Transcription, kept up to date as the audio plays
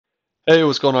Hey,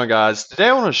 what's going on, guys? Today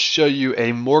I want to show you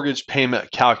a mortgage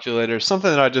payment calculator, something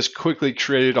that I just quickly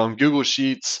created on Google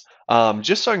Sheets,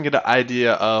 just so I can get an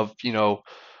idea of,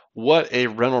 what a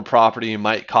rental property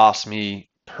might cost me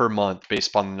per month based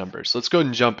upon the numbers. So let's go ahead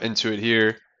and jump into it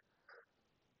here.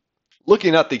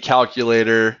 Looking at the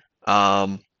calculator,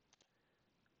 set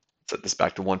this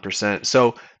back to 1%.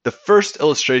 So the first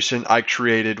illustration I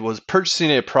created was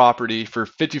purchasing a property for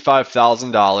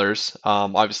 $55,000.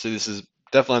 Obviously, this is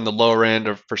definitely on the lower end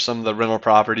of for some of the rental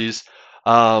properties.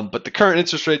 But the current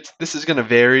interest rates, this is going to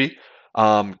vary.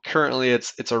 Currently,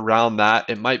 it's around that.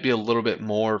 It might be a little bit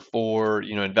more for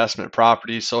investment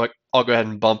properties. So I'll go ahead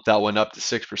and bump that one up to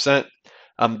 6%.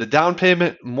 The down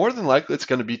payment, more than likely, it's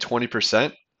going to be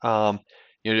 20%.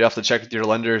 You have to check with your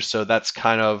lender, so that's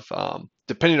kind of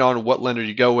depending on what lender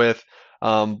you go with.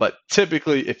 But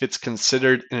typically, if it's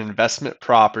considered an investment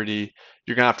property,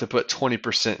 you're gonna have to put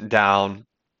 20% down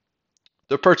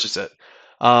to purchase it.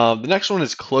 The next one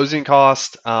is closing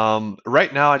cost.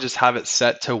 Right now, I just have it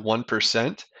set to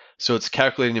 1%, so it's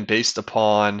calculating based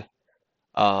upon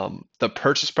the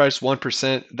purchase price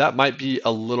 1%. That might be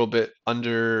a little bit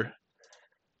um,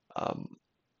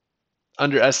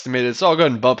 underestimated, so I'll go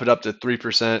ahead and bump it up to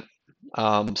 3%.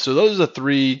 So those are the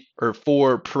 3 or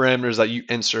 4 parameters that you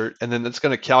insert, and then that's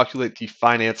going to calculate the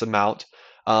finance amount.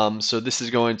 So this is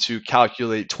going to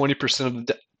calculate 20% of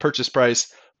the purchase price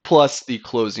plus the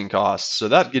closing costs. So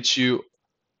that gets you,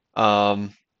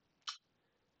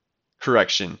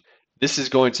 correction, this is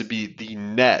going to be the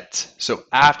net. So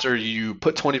after you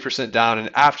put 20% down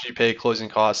and after you pay closing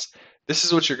costs, this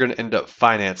is what you're going to end up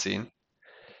financing.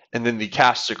 And then the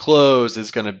cash to close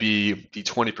is going to be the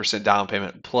 20% down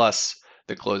payment plus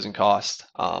the closing cost.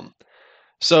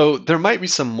 So there might be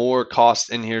some more costs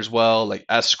in here as well, like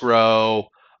escrow,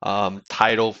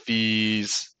 title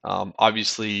fees,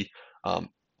 obviously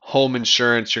home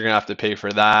insurance, you're going to have to pay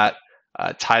for that.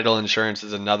 Title insurance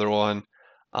is another one.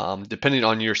 Depending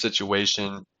on your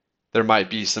situation, there might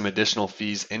be some additional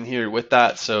fees in here with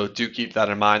that. So do keep that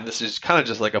in mind. This is kind of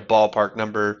just like a ballpark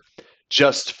number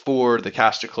just for the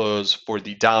cash to close for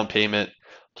the down payment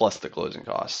plus the closing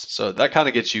costs. So that kind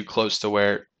of gets you close to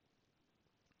where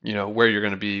you're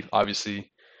going to be.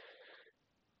 Obviously,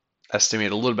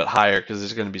 estimate a little bit higher because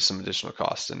there's going to be some additional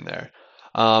costs in there.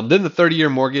 Then the 30-year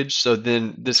mortgage. So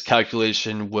then this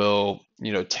calculation will,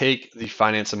 take the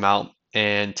finance amount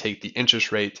and take the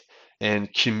interest rate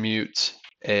and commute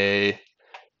a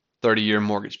 30-year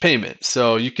mortgage payment.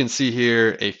 So you can see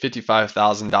here a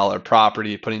 $55,000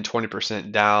 property putting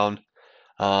 20% down.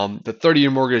 The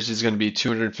 30-year mortgage is going to be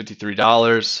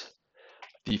 $253.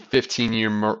 The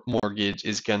 15-year mortgage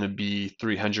is going to be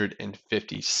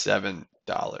 $357.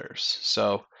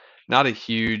 So not a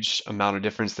huge amount of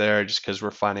difference there just because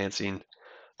we're financing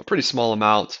a pretty small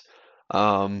amount.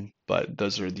 But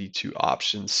those are the two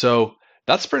options. So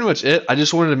that's pretty much it. I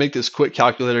just wanted to make this quick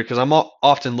calculator because I'm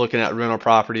often looking at rental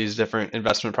properties, different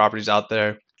investment properties out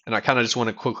there, and I kind of just want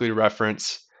to quickly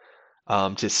reference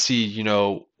to see,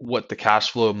 what the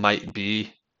cash flow might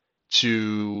be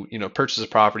to, purchase a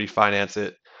property, finance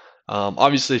it.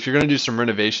 Obviously, if you're going to do some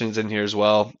renovations in here as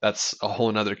well, that's a whole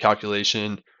nother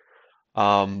calculation.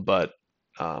 Um, but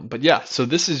but yeah, so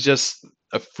this is just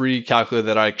a free calculator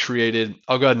that I created.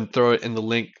 I'll go ahead and throw it in the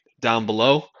link down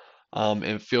below,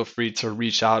 and feel free to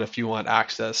reach out if you want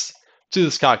access to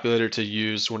this calculator to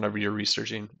use whenever you're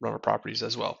researching rental properties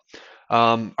as well.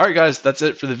 All right, guys, that's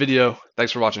it for the video.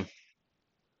 Thanks for watching.